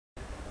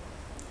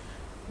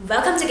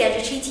Welcome to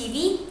Gadget3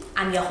 TV.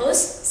 I'm your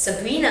host,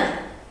 Sabrina.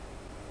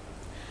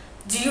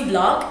 Do you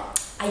blog?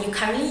 Are you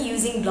currently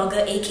using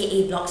Blogger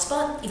aka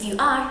Blogspot? If you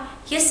are,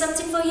 here's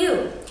something for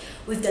you.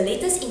 With the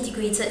latest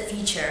integrated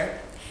feature,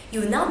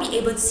 you will now be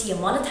able to see a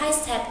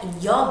monetized tab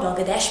in your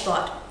Blogger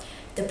dashboard.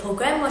 The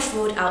program was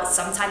rolled out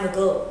some time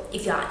ago.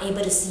 If you are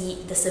unable to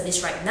see the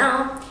service right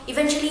now,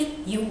 eventually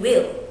you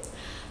will.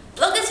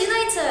 Bloggers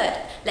United!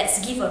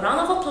 Let's give a round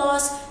of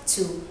applause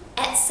to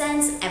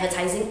AdSense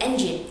advertising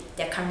engine.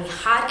 They're currently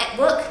hard at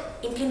work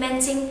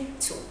implementing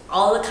to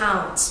all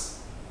accounts.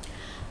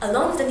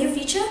 Along with the new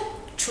feature,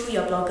 through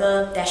your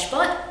Blogger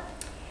dashboard,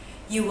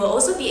 you will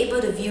also be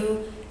able to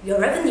view your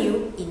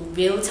revenue in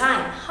real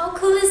time. How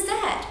cool is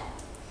that?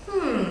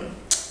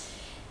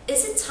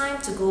 Is it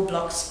time to go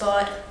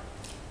Blogspot?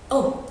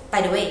 Oh,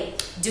 by the way,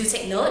 do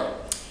take note,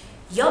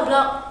 your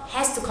blog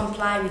has to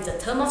comply with the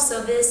term of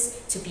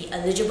service to be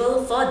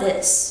eligible for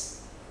this.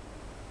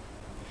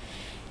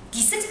 The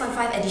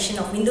 6.5 edition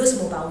of Windows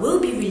Mobile will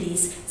be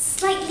released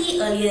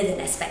slightly earlier than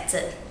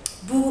expected.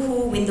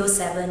 Boo-hoo Windows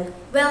 7,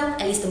 well,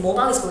 at least the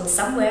mobile is going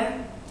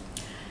somewhere.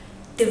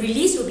 The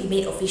release will be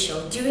made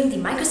official during the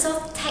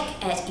Microsoft Tech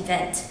Ed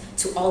event.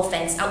 To all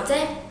fans out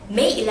there,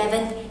 May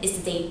 11th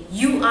is the day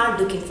you are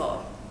looking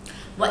for.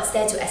 What's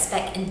there to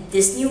expect in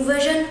this new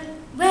version?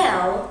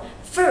 Well,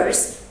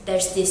 first,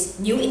 there's this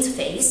new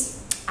interface.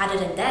 Other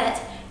than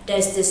that,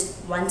 there's this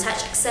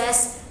one-touch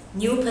access,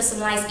 new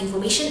personalized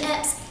information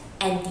apps,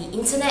 and the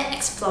Internet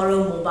Explorer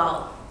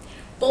mobile.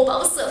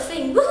 Mobile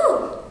surfing,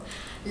 woohoo!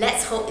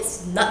 Let's hope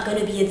it's not going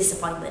to be a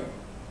disappointment.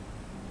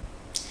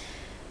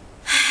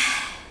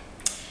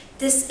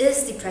 This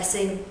is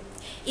depressing.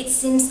 It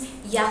seems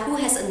Yahoo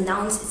has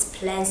announced its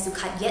plans to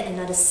cut yet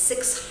another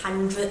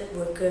 600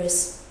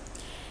 workers.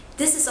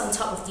 This is on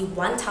top of the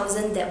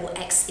 1,000 that were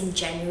axed in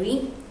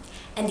January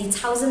and the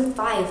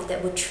 1,005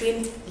 that were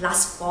trimmed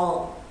last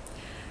fall.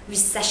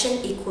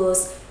 Recession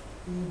equals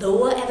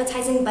lower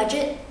advertising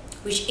budget,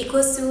 which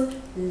equals to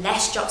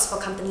less jobs for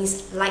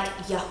companies like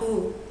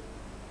Yahoo.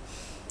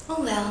 Oh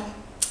well,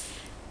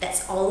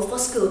 that's all for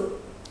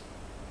Scoop.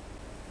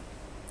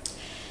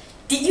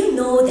 Did you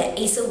know that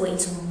Acer were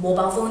into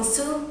mobile phones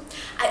too?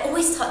 I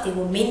always thought they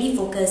were mainly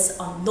focused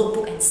on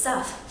notebook and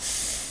stuff.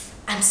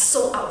 I'm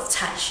so out of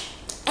touch.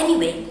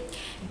 Anyway,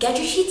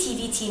 Gadget3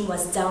 TV team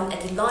was down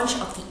at the launch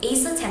of the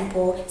Acer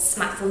Tempo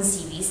smartphone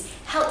series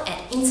held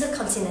at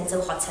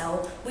Intercontinental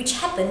Hotel, which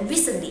happened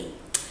recently.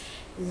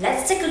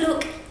 Let's take a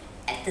look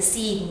at the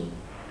scene.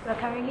 We're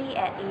currently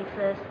at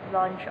Acer's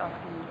launch of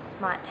the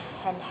smart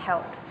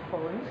handheld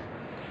phones,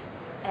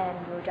 and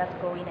we'll just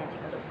go in and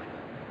take a look.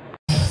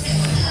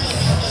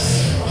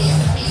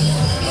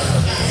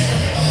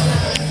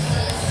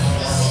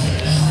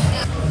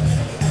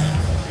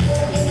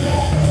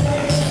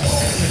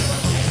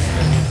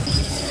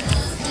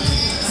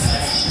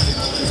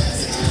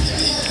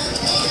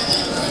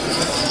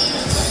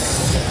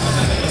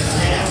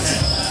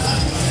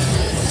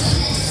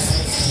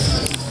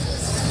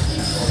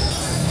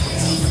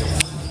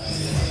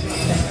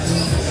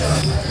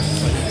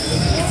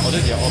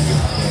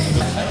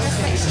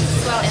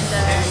 Well, in the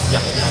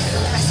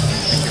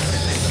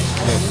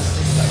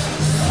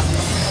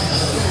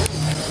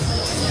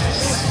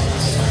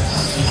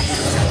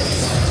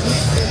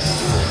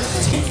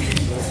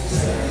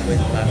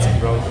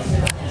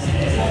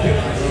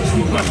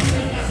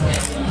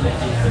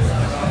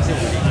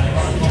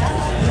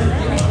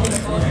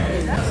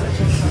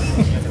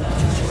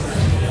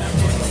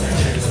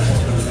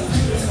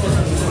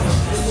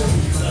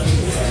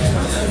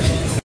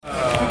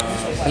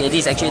Okay,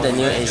 this is actually the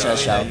new Acer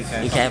shelf.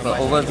 You can have an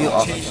overview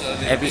of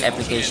every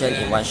application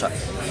in one shot.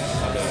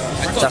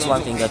 Just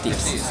one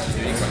fingertips.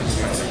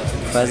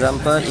 For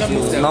example, if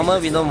you normal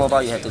Windows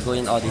Mobile, you have to go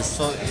in all this.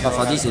 But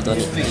for this, you don't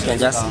need. You can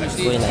just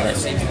go in like that.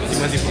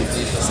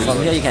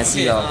 From here, you can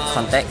see your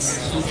contacts.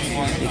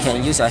 You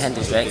can use your hand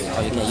to drag,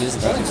 or you can use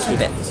the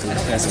keypad to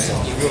press also.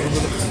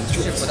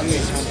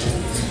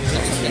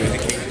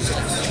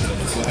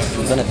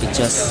 You go to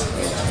pictures.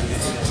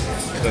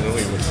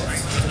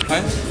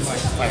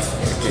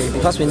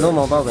 Because Windows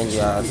Mobile, when you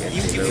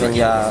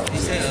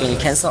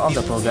cancel off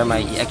the program,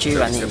 right, it actually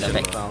running in the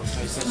background.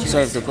 So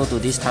you have to go to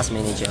this task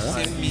manager.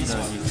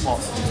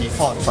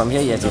 From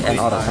here, you have to end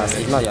all the tasks.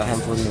 If not, your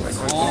handphone,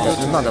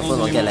 if not, the phone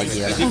will get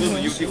laggy. Give me a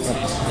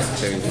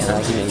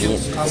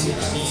minute.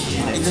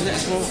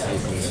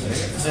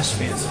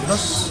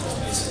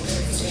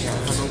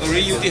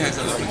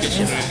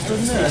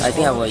 I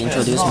think I will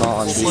introduce more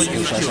on this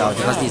Acer shelf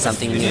because this is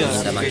something new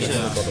in the market,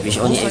 which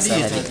only Acer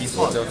has it. The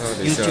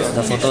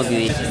photo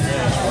viewing. You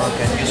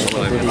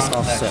can do this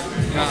off swap.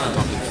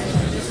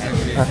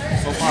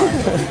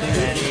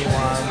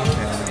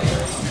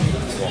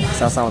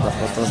 These are some of the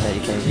photos that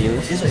you can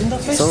view.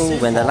 So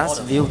when the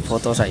last view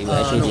photos, right, it will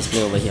actually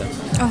display over here.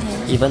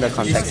 Okay. Even the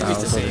contacts are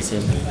also the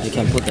same. You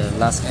can put the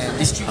last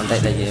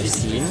contact that you have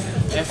seen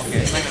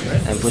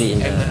and put it in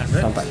the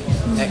front part.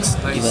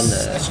 Even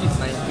the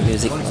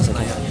music also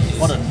can.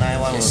 What a nice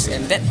one. Yes,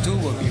 and that too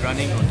will be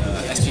running on the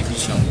SPP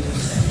shop.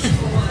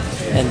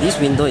 And this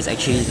window is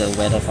actually the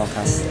weather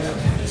forecast.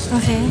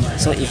 Okay.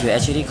 So if you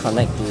actually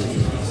connect to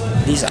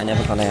this, I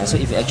never connect. So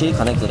if you actually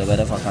connect to the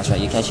weather forecast, right,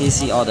 you can actually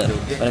see all the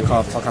weather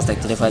forecast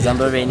like today. For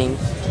example, raining,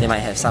 they might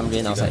have some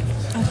rain outside.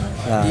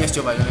 Okay.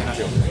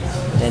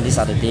 Then these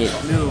are the date,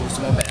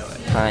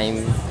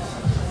 time,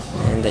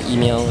 and the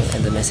email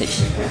and the message.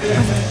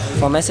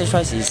 For message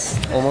wise, it's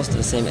almost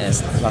the same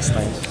as last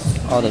time.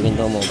 All the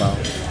window mobile,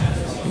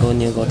 go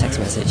new, go text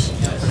message.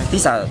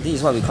 This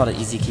is what we call the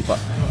easy keyboard.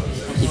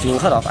 If you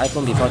heard of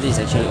iPhone before, this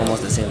is actually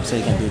almost the same, so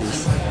you can do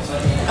this.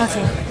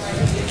 Okay.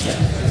 Yeah.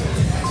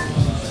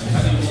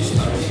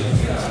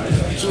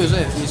 So is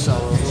there a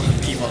freestyle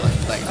keyboard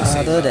like the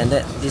same? Other than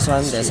that, this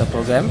one there's a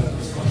program.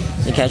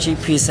 You can actually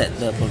preset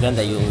the program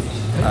that you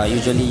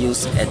usually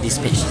use at this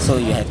page, so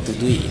you have to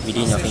do it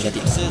within your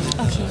fingertips.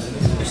 Okay.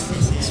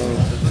 So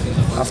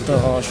after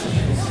all,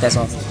 that's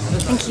all.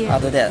 Thank you.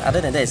 Other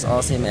than that, it's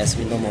all same as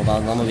Windows Mobile,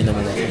 normal Windows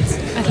Mobile phones.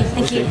 Okay,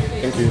 thank you.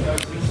 Thank you.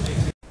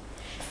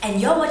 And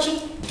you're watching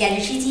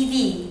Gadget3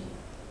 TV.